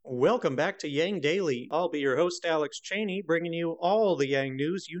Welcome back to Yang Daily. I'll be your host, Alex Cheney, bringing you all the Yang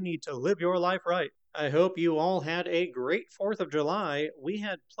news you need to live your life right. I hope you all had a great 4th of July. We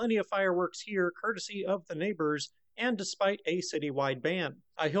had plenty of fireworks here, courtesy of the neighbors, and despite a citywide ban.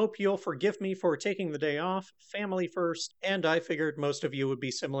 I hope you'll forgive me for taking the day off, family first, and I figured most of you would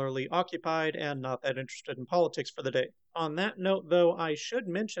be similarly occupied and not that interested in politics for the day. On that note, though, I should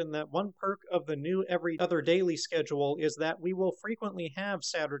mention that one perk of the new every other daily schedule is that we will frequently have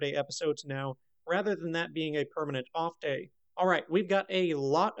Saturday episodes now, rather than that being a permanent off day. Alright, we've got a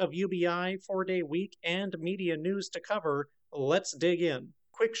lot of UBI, 4-day week, and media news to cover. Let's dig in.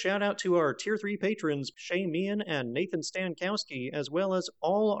 Quick shout out to our Tier 3 patrons, Shay Meehan and Nathan Stankowski, as well as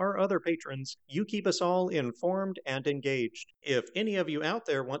all our other patrons. You keep us all informed and engaged. If any of you out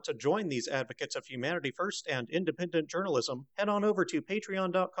there want to join these advocates of humanity first and independent journalism, head on over to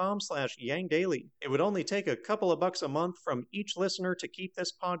patreon.com/yangdaily. It would only take a couple of bucks a month from each listener to keep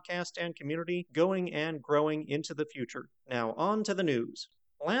this podcast and community going and growing into the future. Now on to the news.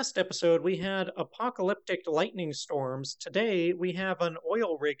 Last episode, we had apocalyptic lightning storms. Today, we have an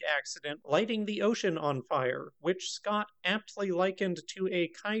oil rig accident lighting the ocean on fire, which Scott aptly likened to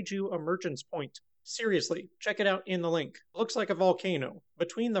a kaiju emergence point. Seriously, check it out in the link. Looks like a volcano.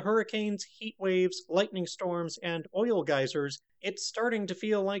 Between the hurricanes, heat waves, lightning storms, and oil geysers, it's starting to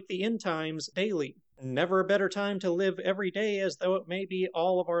feel like the end times daily. Never a better time to live every day as though it may be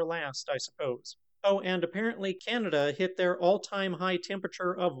all of our last, I suppose. Oh, and apparently Canada hit their all-time high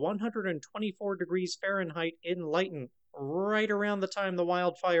temperature of 124 degrees Fahrenheit in Lytton, right around the time the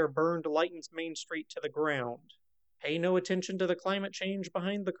wildfire burned Lytton's main street to the ground. Pay no attention to the climate change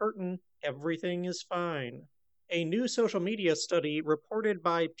behind the curtain. Everything is fine. A new social media study reported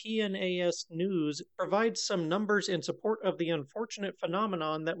by PNAS News provides some numbers in support of the unfortunate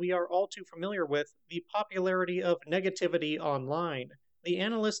phenomenon that we are all too familiar with, the popularity of negativity online. The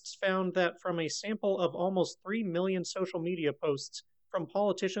analysts found that from a sample of almost 3 million social media posts from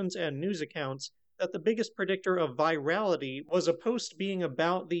politicians and news accounts, that the biggest predictor of virality was a post being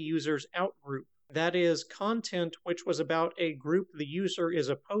about the user's outgroup. That is, content which was about a group the user is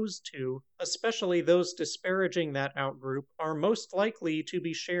opposed to, especially those disparaging that outgroup, are most likely to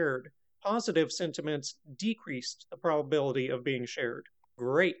be shared. Positive sentiments decreased the probability of being shared.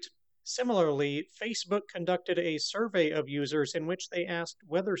 Great. Similarly, Facebook conducted a survey of users in which they asked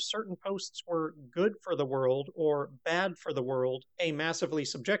whether certain posts were good for the world or bad for the world, a massively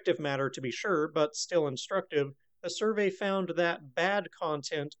subjective matter to be sure, but still instructive. The survey found that bad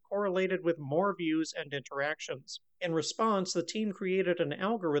content correlated with more views and interactions. In response, the team created an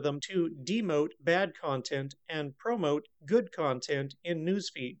algorithm to demote bad content and promote good content in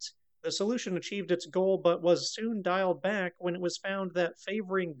news feeds. The solution achieved its goal but was soon dialed back when it was found that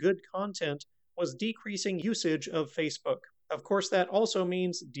favoring good content was decreasing usage of Facebook. Of course, that also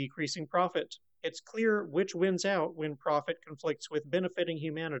means decreasing profit. It's clear which wins out when profit conflicts with benefiting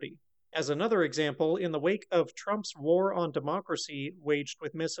humanity. As another example, in the wake of Trump's war on democracy waged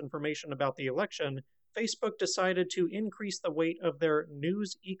with misinformation about the election, Facebook decided to increase the weight of their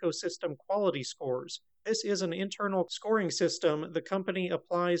news ecosystem quality scores. This is an internal scoring system the company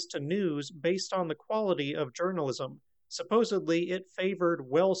applies to news based on the quality of journalism. Supposedly, it favored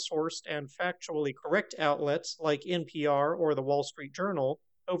well-sourced and factually correct outlets like NPR or the Wall Street Journal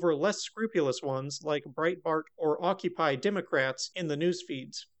over less scrupulous ones like Breitbart or Occupy Democrats in the news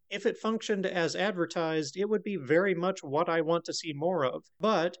feeds. If it functioned as advertised, it would be very much what I want to see more of,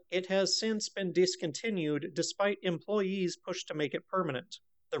 but it has since been discontinued despite employees' push to make it permanent.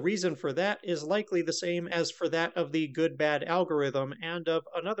 The reason for that is likely the same as for that of the good-bad algorithm and of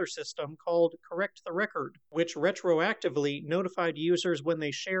another system called Correct the Record, which retroactively notified users when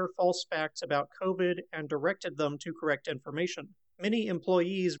they share false facts about COVID and directed them to correct information. Many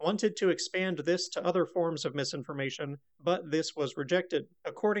employees wanted to expand this to other forms of misinformation, but this was rejected.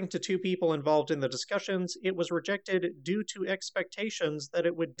 According to two people involved in the discussions, it was rejected due to expectations that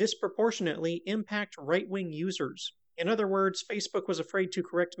it would disproportionately impact right-wing users. In other words, Facebook was afraid to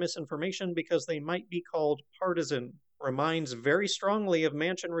correct misinformation because they might be called partisan. Reminds very strongly of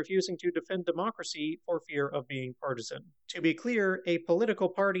Manchin refusing to defend democracy for fear of being partisan. To be clear, a political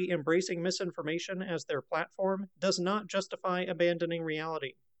party embracing misinformation as their platform does not justify abandoning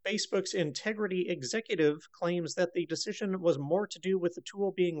reality. Facebook's integrity executive claims that the decision was more to do with the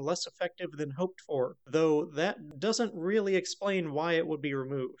tool being less effective than hoped for, though that doesn't really explain why it would be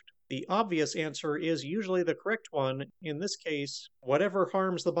removed. The obvious answer is usually the correct one. In this case, whatever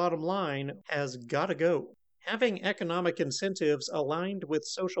harms the bottom line has gotta go. Having economic incentives aligned with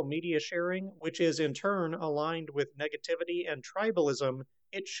social media sharing, which is in turn aligned with negativity and tribalism,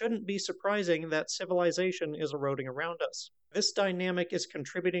 it shouldn't be surprising that civilization is eroding around us. This dynamic is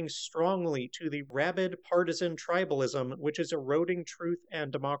contributing strongly to the rabid partisan tribalism which is eroding truth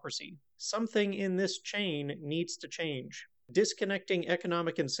and democracy. Something in this chain needs to change. Disconnecting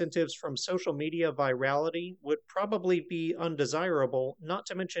economic incentives from social media virality would probably be undesirable, not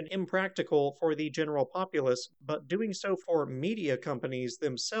to mention impractical for the general populace, but doing so for media companies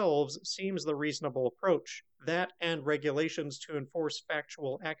themselves seems the reasonable approach. That and regulations to enforce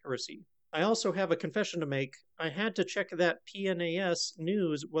factual accuracy. I also have a confession to make. I had to check that PNAS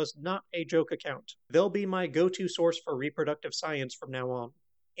News was not a joke account. They'll be my go-to source for reproductive science from now on.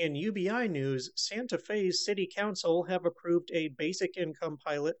 In UBI news, Santa Fe's City Council have approved a basic income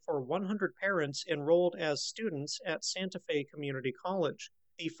pilot for 100 parents enrolled as students at Santa Fe Community College.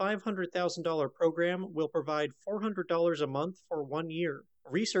 The $500,000 program will provide $400 a month for 1 year.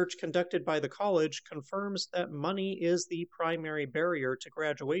 Research conducted by the college confirms that money is the primary barrier to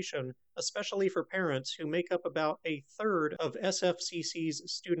graduation, especially for parents who make up about a third of SFCC's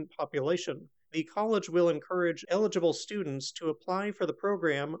student population. The college will encourage eligible students to apply for the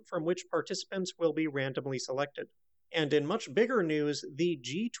program from which participants will be randomly selected. And in much bigger news, the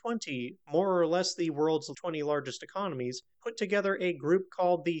G20, more or less the world's 20 largest economies, put together a group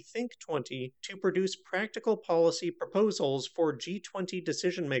called the Think 20 to produce practical policy proposals for G20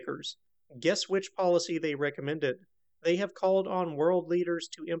 decision makers. Guess which policy they recommended? They have called on world leaders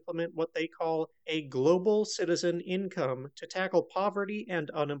to implement what they call a global citizen income to tackle poverty and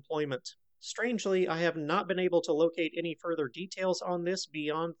unemployment. Strangely, I have not been able to locate any further details on this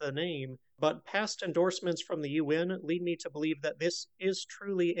beyond the name, but past endorsements from the UN lead me to believe that this is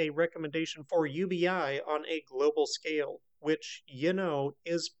truly a recommendation for UBI on a global scale, which,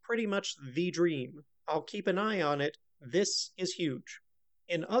 is pretty much the dream. I'll keep an eye on it. This is huge.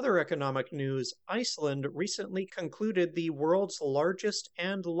 In other economic news, Iceland recently concluded the world's largest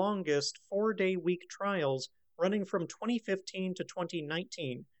and longest 4-day week trials running from 2015 to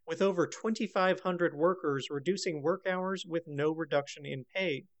 2019, with over 2,500 workers reducing work hours with no reduction in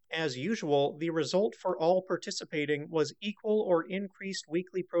pay. As usual, the result for all participating was equal or increased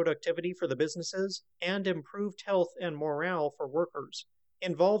weekly productivity for the businesses and improved health and morale for workers.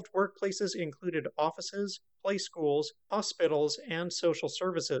 Involved workplaces included offices, play schools, hospitals, and social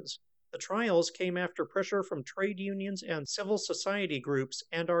services. The trials came after pressure from trade unions and civil society groups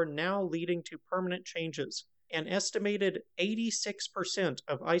and are now leading to permanent changes. An estimated 86%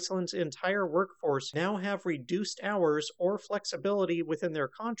 of Iceland's entire workforce now have reduced hours or flexibility within their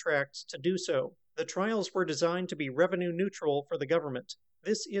contracts to do so. The trials were designed to be revenue neutral for the government.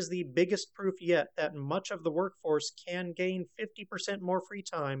 This is the biggest proof yet that much of the workforce can gain 50% more free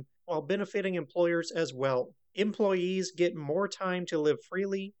time while benefiting employers as well. Employees get more time to live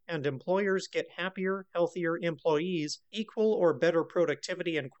freely, and employers get happier, healthier employees, equal or better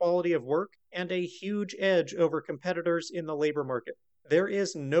productivity and quality of work, and a huge edge over competitors in the labor market. There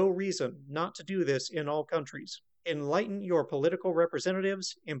is no reason not to do this in all countries. Enlighten your political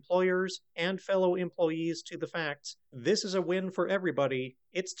representatives, employers, and fellow employees to the facts. This is a win for everybody.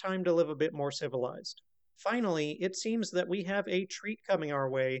 It's time to live a bit more civilized. Finally, it seems that we have a treat coming our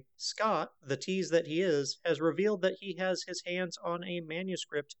way. Scott, the tease that he is, has revealed that he has his hands on a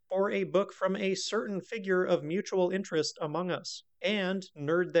manuscript for a book from a certain figure of mutual interest among us. And,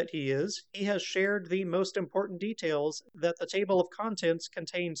 nerd that he is, he has shared the most important details that the table of contents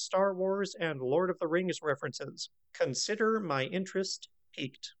contains Star Wars and Lord of the Rings references. Consider my interest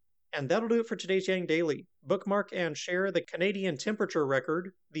piqued. And that'll do it for today's Yang Daily. Bookmark and share the Canadian temperature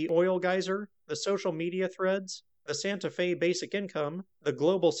record, the oil geyser, the social media threads, the Santa Fe basic income, the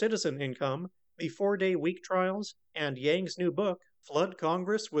global citizen income, the 4-day week trials, and Yang's new book, Flood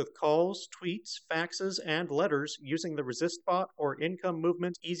Congress with calls, tweets, faxes, and letters using the ResistBot or Income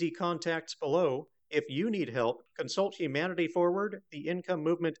Movement easy contacts below. If you need help, consult Humanity Forward, the Income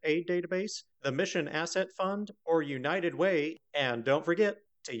Movement Aid Database, the Mission Asset Fund, or United Way, and don't forget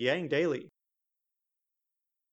to Yang Daily.